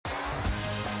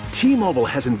T-Mobile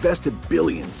has invested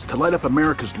billions to light up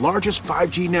America's largest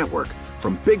 5G network,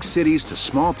 from big cities to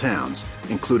small towns,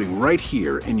 including right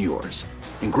here in yours.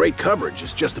 And great coverage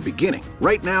is just the beginning.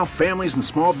 Right now, families and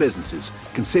small businesses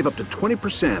can save up to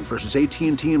 20% versus AT&T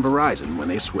and Verizon when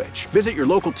they switch. Visit your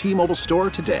local T-Mobile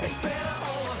store today.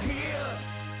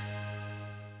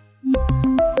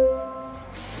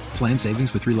 Plan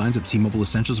savings with 3 lines of T-Mobile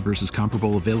Essentials versus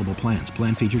comparable available plans.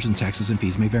 Plan features and taxes and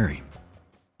fees may vary.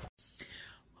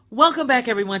 Welcome back,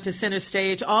 everyone, to Center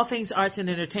Stage, all things arts and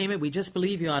entertainment. We just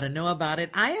believe you ought to know about it.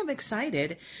 I am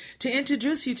excited to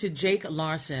introduce you to Jake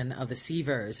Larson of the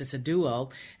Seavers. It's a duo,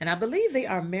 and I believe they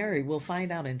are married. We'll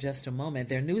find out in just a moment.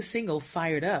 Their new single,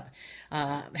 Fired Up,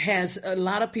 has a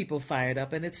lot of people fired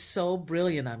up, and it's so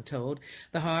brilliant, I'm told.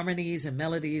 The harmonies and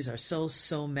melodies are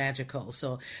so magical.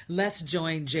 So let's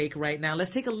join Jake right now.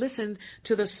 Let's take a listen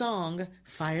to the song,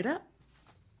 Fired Up.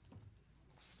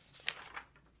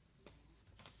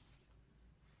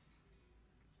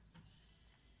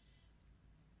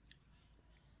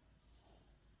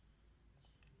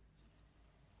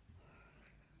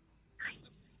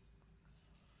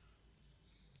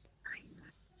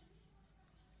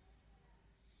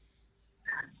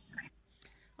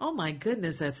 Oh my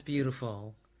goodness, that's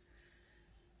beautiful.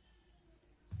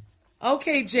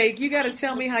 Okay, Jake, you got to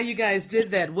tell me how you guys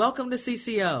did that. Welcome to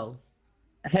CCO.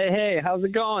 Hey, how's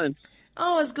it going?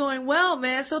 Oh, it's going well,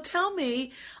 man. So tell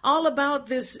me all about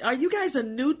this. Are you guys a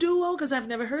new duo? Because I've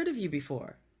never heard of you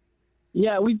before.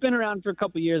 Yeah, we've been around for a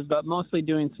couple of years, but mostly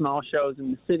doing small shows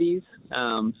in the cities.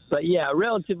 But yeah,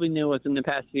 relatively new within the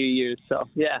past few years. So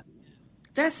yeah.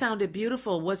 That sounded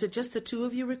beautiful. Was it just the two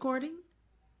of you recording?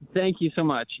 Thank you so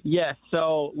much. Yes,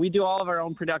 so we do all of our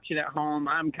own production at home.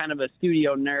 I'm kind of a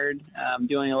studio nerd,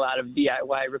 doing a lot of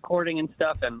DIY recording and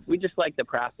stuff, and we just like the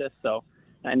process. So,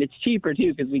 and it's cheaper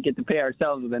too because we get to pay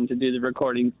ourselves then to do the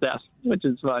recording stuff, which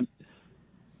is fun.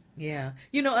 Yeah.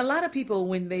 You know, a lot of people,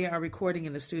 when they are recording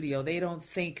in the studio, they don't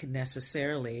think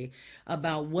necessarily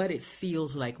about what it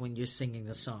feels like when you're singing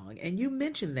the song. And you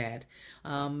mentioned that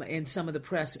in some of the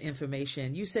press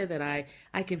information. You said that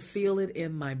I can feel it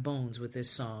in my bones with this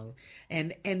song.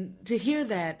 And to hear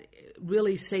that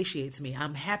really satiates me.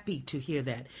 I'm happy to hear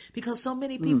that because so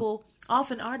many people,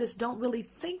 often artists, don't really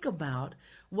think about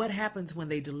what happens when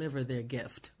they deliver their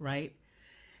gift, right?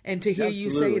 And to hear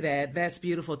you say that, that's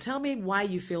beautiful. Tell me why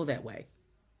you feel that way.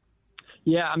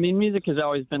 Yeah, I mean, music has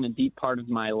always been a deep part of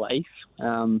my life.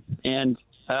 And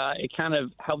it kind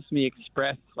of helps me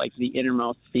express, like, the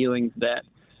innermost feelings that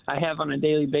I have on a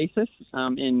daily basis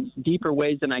in deeper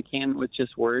ways than I can with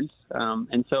just words.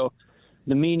 And so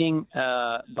the meaning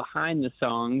behind the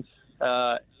songs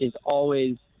is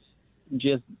always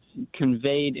just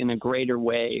conveyed in a greater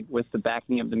way with the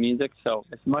backing of the music. So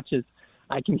as much as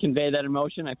I can convey that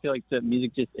emotion, I feel like the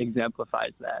music just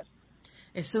exemplifies that.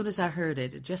 As soon as I heard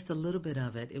it, just a little bit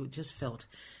of it, it just felt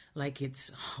like it's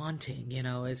haunting, you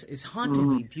know, it's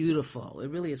hauntingly beautiful.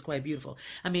 It really is quite beautiful.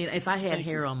 I mean, if I had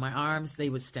hair on my arms, they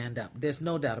would stand up. There's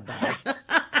no doubt about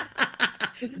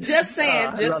it. Just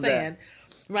saying. That.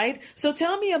 Right? So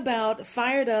tell me about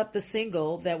Fired Up, the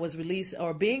single that was released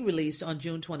or being released on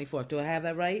June 24th. Do I have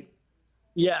that right?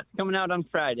 Yeah, it's coming out on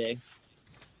Friday.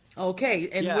 Okay,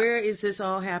 and where is this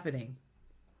all happening?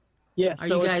 Yeah, are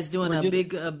you guys doing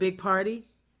a big party?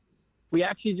 We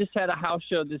actually just had a house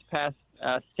show this past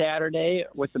Saturday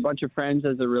with a bunch of friends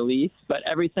as a release, but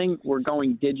everything we're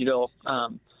going digital.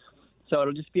 So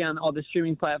it'll just be on all the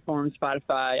streaming platforms,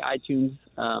 Spotify, iTunes,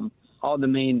 all the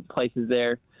main places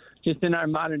there. Just in our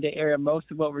modern day era,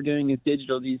 most of what we're doing is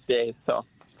digital these days. So.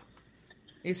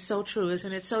 It's so true,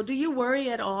 isn't it? So do you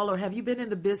worry at all, or have you been in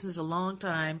the business a long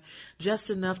time, just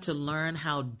enough to learn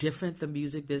how different the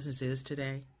music business is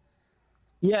today?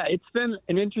 Yeah, it's been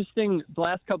an interesting the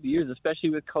last couple of years,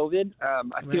 especially with COVID.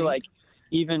 I feel like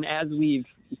even as we've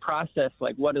processed,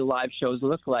 like, what do live shows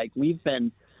look like, we've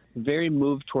been very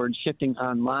moved towards shifting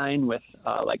online with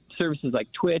like services like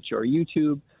Twitch or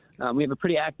YouTube. We have a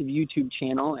pretty active YouTube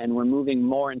channel, and we're moving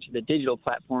more into the digital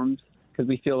platforms because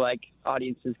we feel like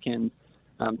audiences can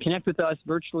connect with us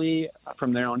virtually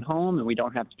from their own home, and we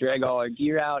don't have to drag all our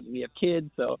gear out, and we have kids,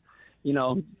 so, you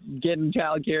know, getting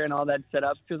childcare and all that set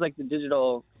up feels like the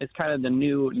digital is kind of the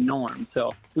new norm.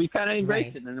 So we've kind of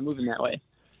embraced it and are moving that way.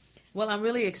 Well, I'm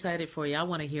really excited for you. I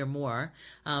want to hear more.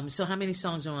 So how many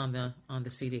songs are on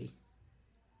the CD?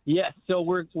 Yes, so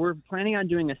we're planning on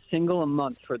doing a single a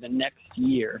month for the next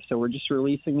year. So we're just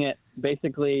releasing it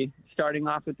basically starting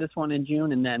off with this one in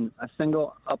June and then a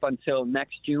single up until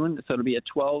next June. So it'll be a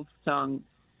 12-song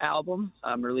album,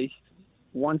 released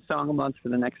one song a month for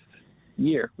the next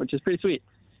year, which is pretty sweet.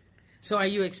 So are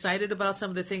you excited about some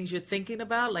of the things you're thinking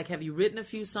about? Like, have you written a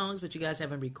few songs, but you guys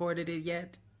haven't recorded it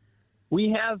yet?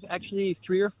 We have actually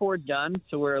 3 or 4 done,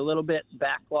 so we're a little bit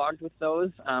backlogged with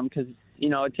those because,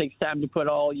 it takes time to put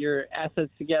all your assets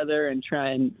together and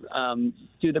try and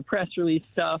do the press release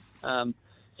stuff.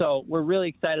 So we're really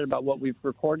excited about what we've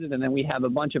recorded, and then we have a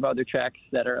bunch of other tracks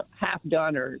that are half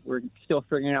done, or we're still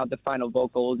figuring out the final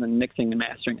vocals and mixing and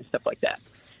mastering and stuff like that.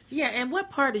 Yeah, and what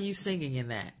part are you singing in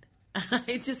that?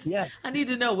 I need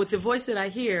to know, with the voice that I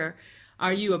hear,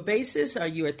 are you a bassist? Are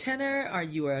you a tenor? Are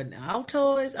you an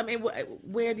alto? I mean,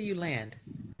 where do you land?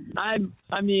 I'm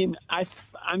in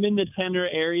the tenor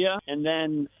area, and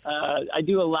then I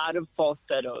do a lot of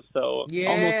falsetto. So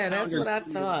yeah, that's what I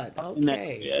thought.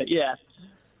 Okay, yeah.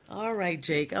 All right,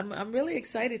 Jake. I'm really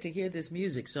excited to hear this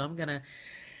music, so I'm gonna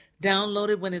download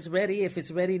it when it's ready. If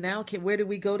it's ready now, where do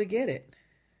we go to get it?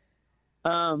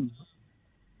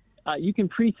 You can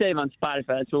pre-save on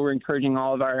Spotify. That's what we're encouraging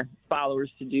all of our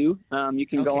followers to do. You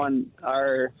can go on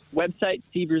our website,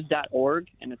 Sievers.org,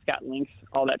 and it's got links.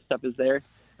 All that stuff is there.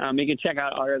 You can check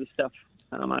out our other stuff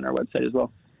on our website as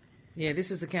well. Yeah,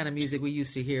 this is the kind of music we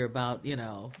used to hear about,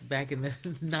 back in the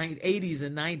 80s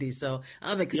and 90s. So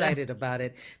I'm excited about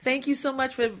it. Thank you so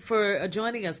much for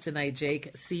joining us tonight,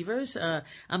 Jake Sievers.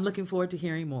 I'm looking forward to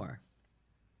hearing more.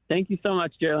 Thank you so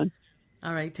much, Geraldine.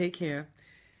 All right, take care.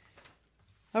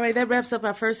 All right, that wraps up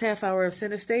our first half hour of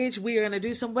Center Stage. We are going to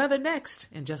do some weather next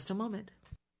in just a moment.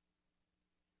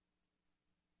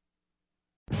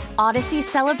 Odyssey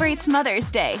celebrates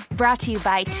Mother's Day, brought to you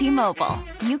by T-Mobile.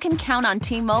 You can count on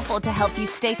T-Mobile to help you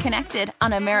stay connected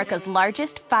on America's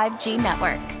largest 5G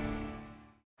network.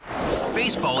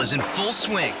 Baseball is in full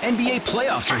swing. NBA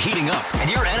playoffs are heating up, and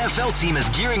your NFL team is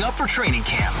gearing up for training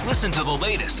camp. Listen to the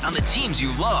latest on the teams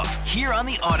you love here on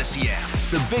the Odyssey app.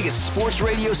 The biggest sports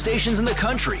radio stations in the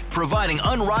country, providing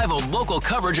unrivaled local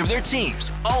coverage of their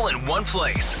teams, all in one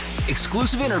place.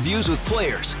 Exclusive interviews with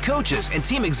players, coaches, and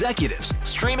team executives,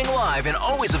 streaming live and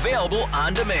always available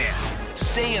on demand.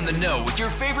 Stay in the know with your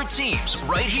favorite teams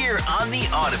right here on the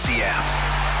Odyssey app.